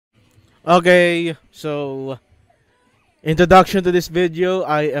Okay, so introduction to this video,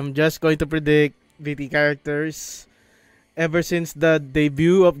 I am just going to predict VT characters ever since the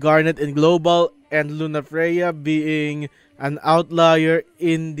debut of Garnet in Global and Luna Freya being an outlier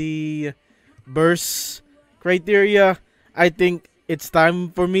in the burst criteria. I think it's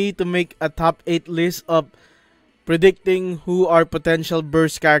time for me to make a top 8 list of predicting who are potential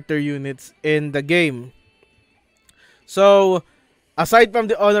burst character units in the game. So, aside from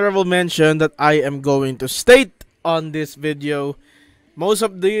the honorable mention that I am going to state on this video, most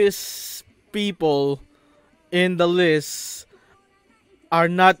of these people in the list are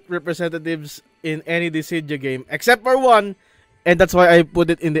not representatives in any Dissidia game except for one, and that's why I put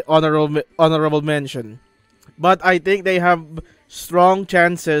it in the honorable mention. But I think they have strong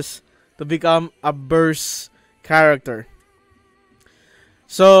chances to become a burst character.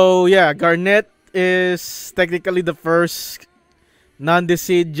 So yeah, Garnet is technically the first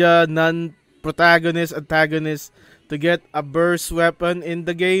non-Dissidia, non-protagonist, antagonist to get a burst weapon in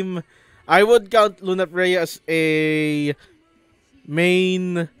the game. I would count Luna Freya as a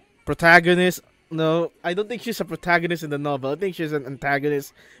main protagonist. No, I don't think she's a protagonist in the novel. I think she's an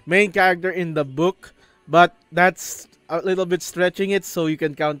antagonist, main character in the book. But that's a little bit stretching it, so you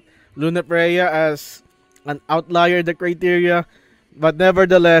can count Luna Freya as an outlier in the criteria. But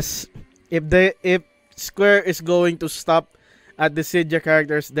nevertheless, if Square is going to stop at the Dissidia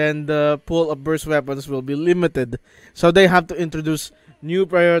characters, then the pool of burst weapons will be limited. So they have to introduce new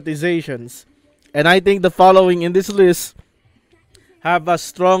prioritizations. And I think the following in this list have a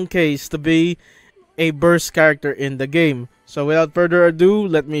strong case to be a burst character in the game. So without further ado,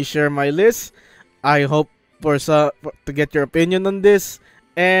 let me share my list. I hope to get your opinion on this.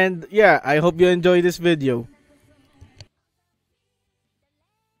 And yeah, I hope you enjoy this video.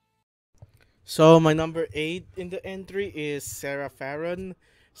 So my number 8 in the entry is Sarah Farron.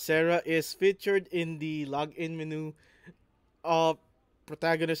 Sarah is featured in the login menu of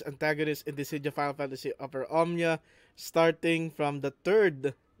protagonist antagonist in the Siege of Final Fantasy Upper Omnia, starting from the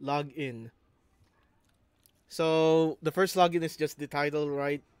third login. So the first login is just the title,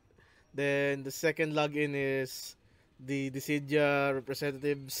 right? Then the second login is the Dissidia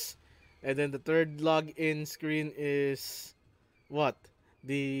representatives, and then the third login screen is what?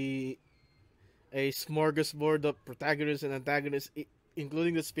 The a smorgasbord of protagonists and antagonists,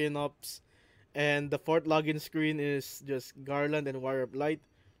 including the spin-offs. And the fourth login screen is just Garland and Warrior of Light.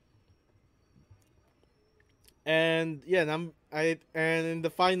 And yeah, and in the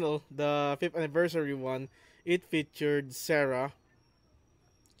final, the 5th anniversary one, it featured Sarah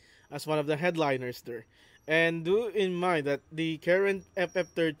as one of the headliners there. And do in mind that the current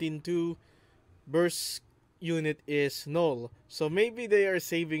FF13-2 burst unit is null. So maybe they are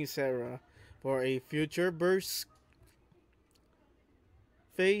saving Sarah for a future burst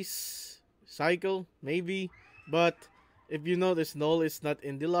phase cycle, maybe. But if you notice, null is not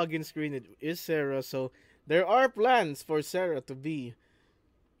in the login screen, it is Sarah. So there are plans for Sarah to be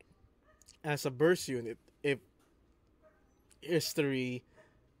as a burst unit if history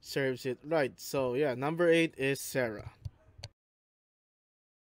serves it right. So yeah, number 8 is Sarah.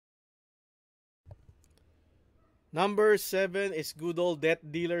 Number 7 is good old death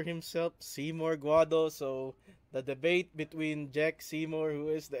dealer himself, Seymour Guado. So the debate between Jack Seymour, who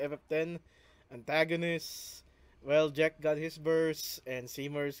is the FF10 antagonist. Well, Jack got his burst and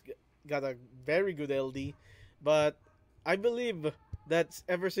Seymour's got a very good LD. But I believe that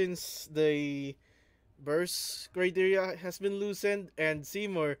ever since the burst criteria has been loosened and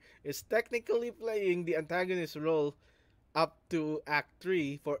Seymour is technically playing the antagonist role up to Act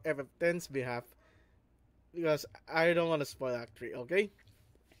 3 for FF10's behalf, because I don't want to spoil Act 3, okay?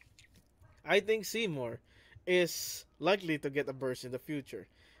 I think Seymour is likely to get a burst in the future.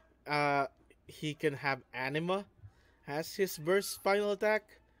 Uh, he can have Anima as his burst final attack.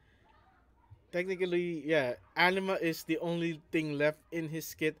 Technically, yeah, Anima is the only thing left in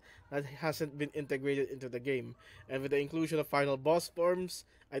his kit that hasn't been integrated into the game. And with the inclusion of final boss forms,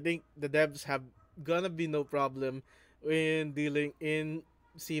 I think the devs have gonna be no problem in dealing in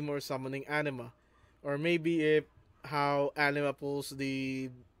Seymour summoning Anima. Or maybe if how Anima pulls the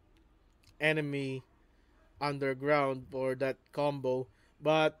enemy underground for that combo.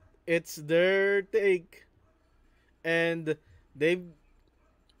 But it's their take, and they've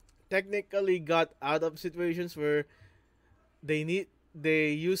technically got out of situations where they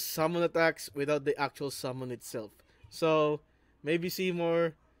use summon attacks without the actual summon itself. So maybe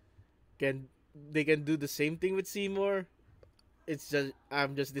Seymour can they can do the same thing with Seymour. It's just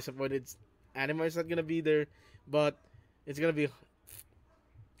I'm just disappointed Anima is not gonna be there, but it's gonna be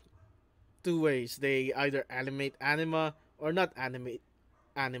two ways. They either animate Anima or not animate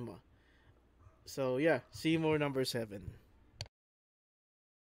Anima. So yeah, Seymour number 7.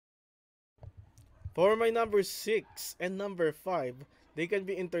 For my number 6 and number 5, they can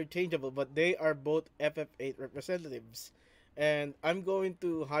be interchangeable, but they are both FF8 representatives. And I'm going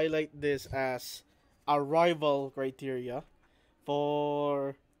to highlight this as a rival criteria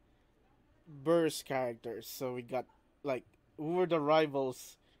for burst characters. So we got like who were the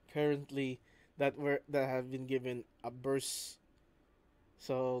rivals currently that have been given a burst.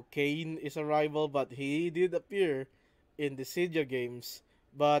 So Kane is a rival, but he did appear in the Dissidia games.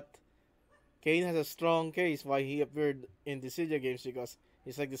 But Kane has a strong case why he appeared in the Dissidia games because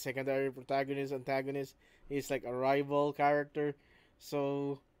he's like the secondary protagonist, antagonist. He's like a rival character.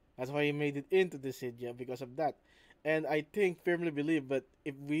 So that's why he made it into Dissidia because of that. And I think firmly believe that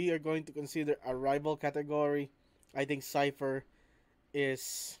if we are going to consider a rival category, I think Cypher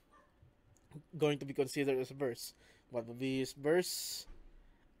is going to be considered as a burst. What would be his burst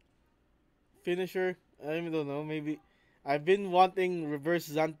finisher? I don't know. Maybe I've been wanting reverse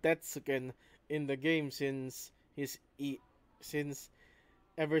Zantetsuken in the game since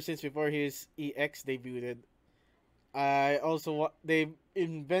ever since before his EX debuted. I also they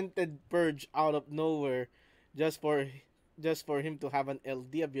invented Purge out of nowhere just for just for him to have an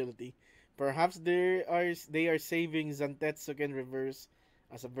LD ability. Perhaps they are saving Zantetsuken reverse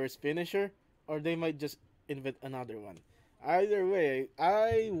as a burst finisher, or they might just invent another one. Either way,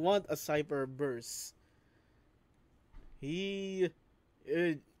 I want a Cypher burst. He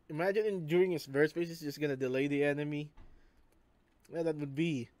uh, imagine during his burst phase, he's just gonna delay the enemy. Yeah, that would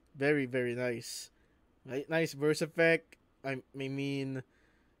be very nice. Right? Nice burst effect. I mean,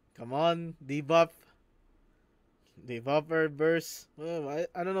 come on, debuffer burst. Well,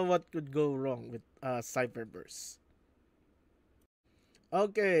 I don't know what could go wrong with Cypher burst.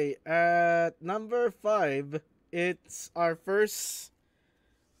 Okay, at number 5, it's our first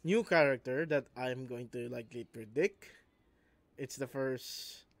new character that I'm going to likely predict. It's the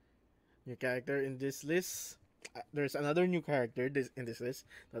first new character in this list. There's another new character in this list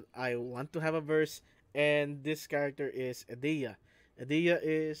that I want to have a verse, and this character is Edea.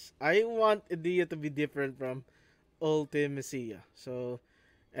 I want Edea to be different from Ultimecia. So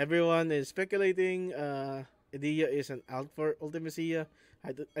everyone is speculating Edea is an alt for Ultimecia.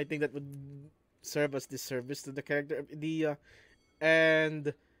 I think that would serve as disservice to the character of Edea.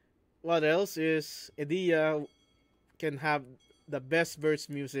 And what else is Edea can have the best verse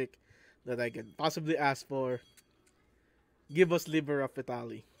music that I could possibly ask for. Give us Libera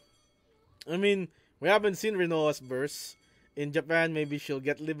Fatali. I mean, we haven't seen Renoa's verse. In Japan, maybe she'll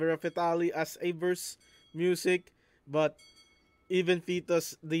get Libera Fatali as a verse music, but even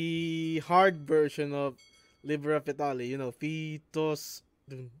Fetus, the hard version of Libera Fatali, Fetus,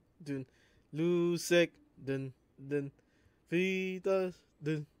 dun, dun, Lusek, dun, dun, Fetus,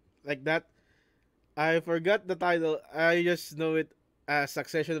 dun, like that. I forgot the title. I just know it as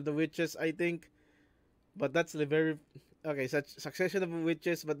Succession of the Witches, I think. But that's the very okay. Such Succession of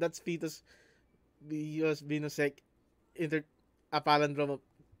Witches, but that's Fetus because Venusek inter a palindrome of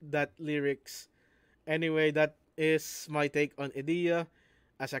that lyrics. Anyway, that is my take on Edea.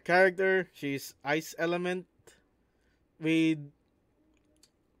 As a character, she's ice element. With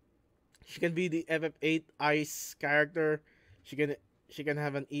she can be the FF8 ice character. She can she can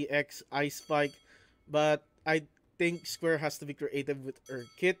have an EX ice spike, but I think Square has to be creative with her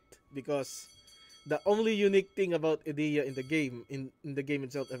kit because the only unique thing about Edea in the game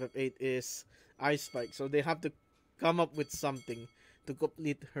itself FF8 is ice spike. So they have to come up with something to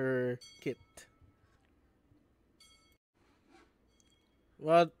complete her kit.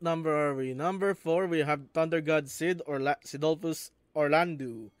 What number are we? Number 4, we have Thunder God Sidolphus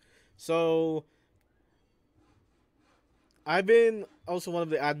Orlando. So I've been also one of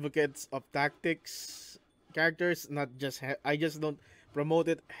the advocates of tactics characters, not just I just don't promote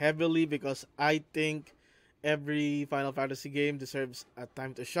it heavily because I think every Final Fantasy game deserves a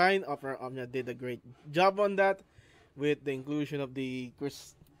time to shine. Opera Omnia did a great job on that with the inclusion of the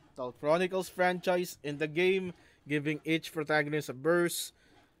Crystal Chronicles franchise in the game, giving each protagonist a burst.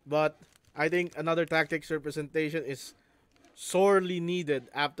 But I think another tactics representation is sorely needed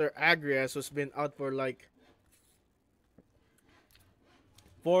after Agrias, who's been out for like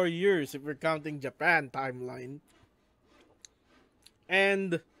 4 years if we're counting Japan timeline.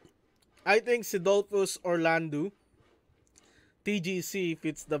 And I think Sidolphus Orlando TGC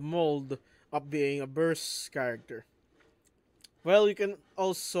fits the mold of being a burst character. Well, you can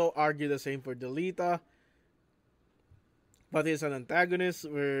also argue the same for Delita, but he's an antagonist.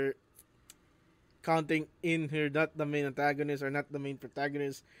 We're counting in here not the main antagonist or not the main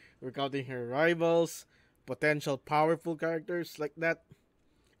protagonist. We're counting her rivals, potential powerful characters like that.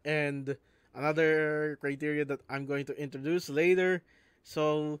 And another criteria that I'm going to introduce later.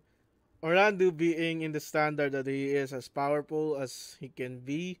 So Orlando being in the standard that he is as powerful as he can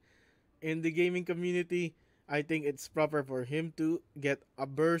be in the gaming community, I think it's proper for him to get a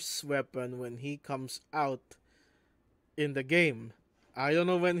burst weapon when he comes out in the game. I don't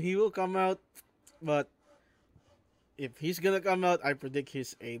know when he will come out, but if he's gonna come out, I predict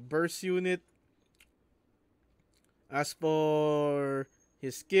he's a burst unit. As for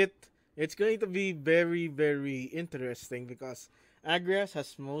his kit, it's going to be very, very interesting because Agrias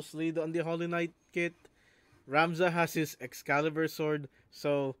has mostly on the Holy Knight kit. Ramza has his Excalibur sword,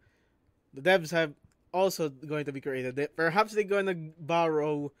 so the devs have also going to be created. Perhaps they're going to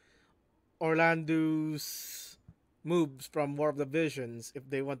borrow Orlando's moves from War of the Visions if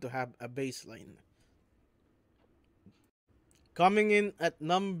they want to have a baseline. Coming in at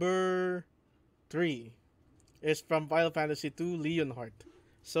number 3 is from Final Fantasy II, Leonhart.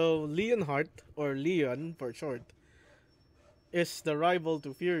 So Leonhart, or Leon for short, is the rival to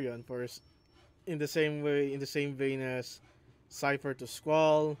Furion for in the same way, in the same vein as Cypher to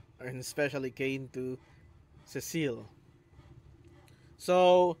Squall, and especially Kane to Cecile.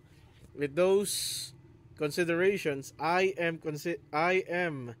 So, with those considerations, I am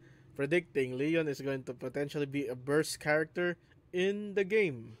predicting Leon is going to potentially be a burst character in the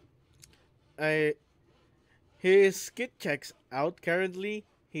game. I His kit checks out currently.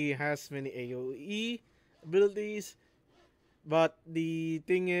 He has many AoE abilities, but the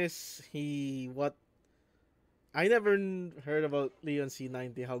thing is, I never heard about Leon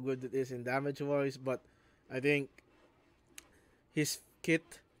C90, how good it is in damage wise, but I think his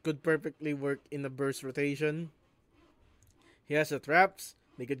kit could perfectly work in a burst rotation. He has the traps.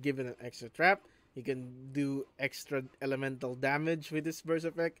 They could give it an extra trap. He can do extra elemental damage with his burst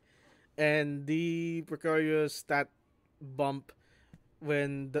effect, and the precarious stat bump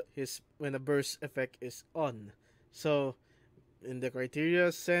when the burst effect is on. So, in the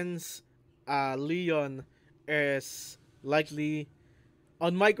criteria sense, Leon is likely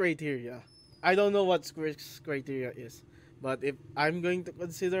on my criteria. I don't know what Squirt's criteria is, but if I'm going to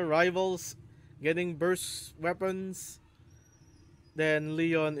consider rivals getting burst weapons, then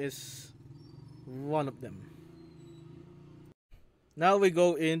Leon is one of them. Now we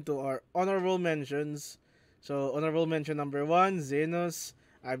go into our honorable mentions. So, honorable mention number 1, Xenos.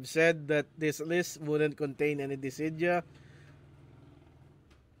 I've said that this list wouldn't contain any Dissidia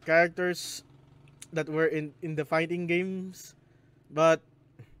characters that were in the fighting games, but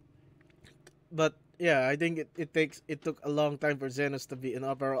yeah, I think it took a long time for Xenos to be in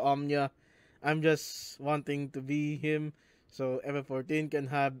Opera Omnia. I'm just wanting to be him, so FF14 can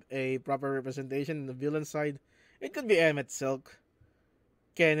have a proper representation in the villain side. It could be Emmet Silk.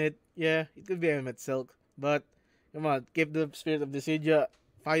 Can it? Yeah, it could be Emmet Silk. But come on, keep the spirit of Dissidia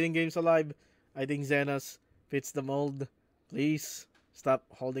fighting games alive. I think Xenos fits the mold. Please stop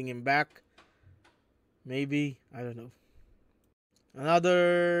holding him back. Maybe, I don't know.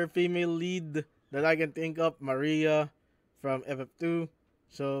 Another female lead that I can think of, Maria from FF2.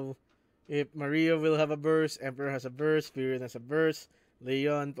 So, if Maria will have a burst, Emperor has a burst, Furion has a burst,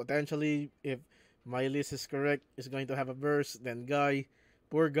 Leon potentially, if my list is correct, is going to have a burst. Then Guy,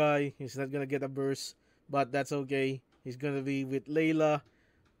 poor Guy, he's not gonna get a burst, but that's okay. He's gonna be with Layla,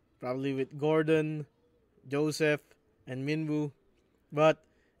 probably with Gordon, Joseph, and Minwoo. But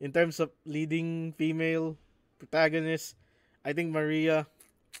in terms of leading female protagonists, I think Maria,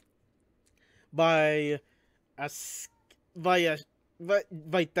 by as by a,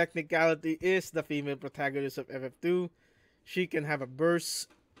 by technicality, is the female protagonist of FF2. She can have a burst,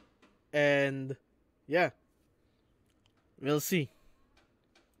 and yeah, we'll see.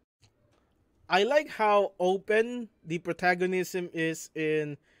 I like how open the protagonism is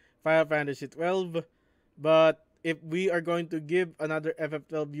in Final Fantasy 12, but if we are going to give another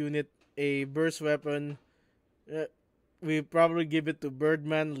FF12 unit a burst weapon, we probably give it to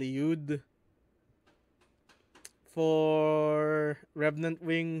Birdman Liud. For Revenant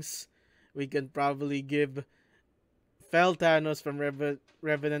Wings, we can probably give Feltanos from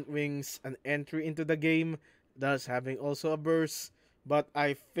Revenant Wings an entry into the game, thus having also a burst. But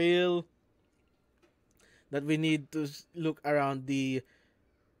I feel that we need to look around the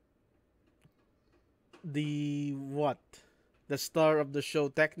what? The star of the show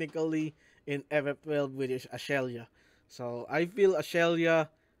technically in FF12, which is Ashelia. So I feel Ashelia,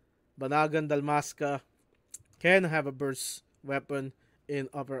 Banagan Dalmasca can have a burst weapon in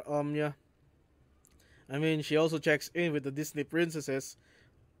Upper Omnia. I mean, she also checks in with the Disney princesses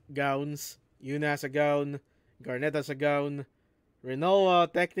gowns. Yuna has a gown, Garnet has a gown,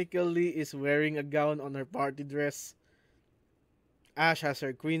 Renoa technically is wearing a gown on her party dress. Ash has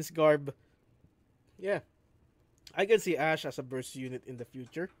her queen's garb, Yeah, I can see Ash as a burst unit in the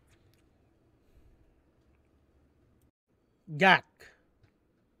future. Gak.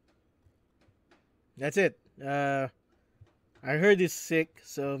 That's it. I heard he's sick,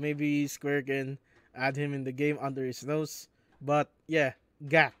 so maybe Square can add him in the game under his nose. But yeah,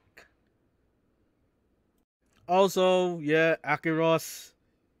 Gak. Also, yeah, Akiros.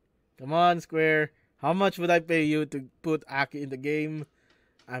 Come on, Square. How much would I pay you to put Aki in the game?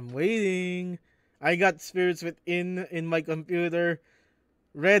 I'm waiting. I got Spirits Within in my computer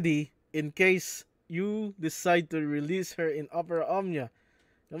ready in case you decide to release her in Opera Omnia.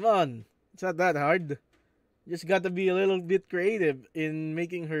 Come on. It's not that hard. Just gotta be a little bit creative in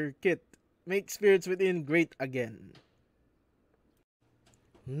making her kit. Make Spirits Within great again.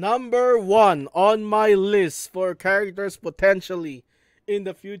 Number one on my list for characters potentially in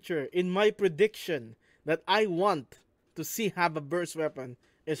the future, in my prediction that I want to see have a burst weapon,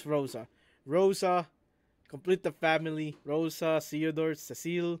 is Rosa. Rosa, complete the family. Rosa, Theodore,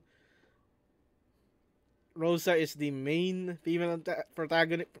 Cecile. Rosa is the main female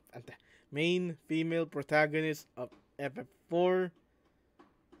protagonist, main female protagonist of FF4.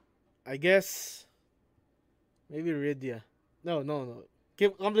 I guess maybe Rydia. No.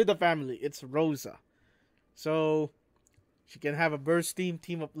 Complete the family. It's Rosa. So she can have a burst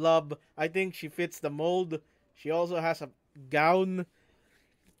team of love. I think she fits the mold. She also has a gown,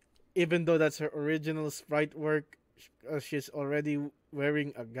 even though that's her original sprite work. She's already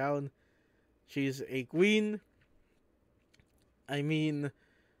wearing a gown. She's a queen. I mean,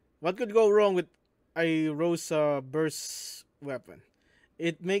 what could go wrong with a Rosa burst weapon?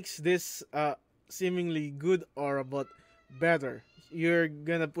 It makes this seemingly good aura, but better. You're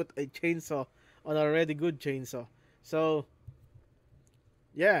gonna put a chainsaw on an already good chainsaw. So,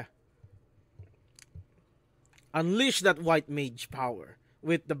 yeah. Unleash that white mage power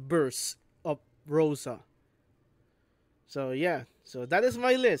with the burst of Rosa. So, yeah. So, that is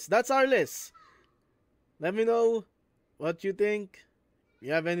my list. That's our list. Let me know what you think.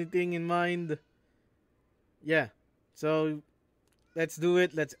 You have anything in mind? Yeah. So, let's do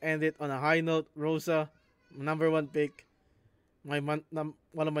it. Let's end it on a high note. Rosa, number one pick. One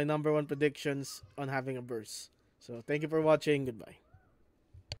of my number one predictions on having a burst. So thank you for watching. Goodbye.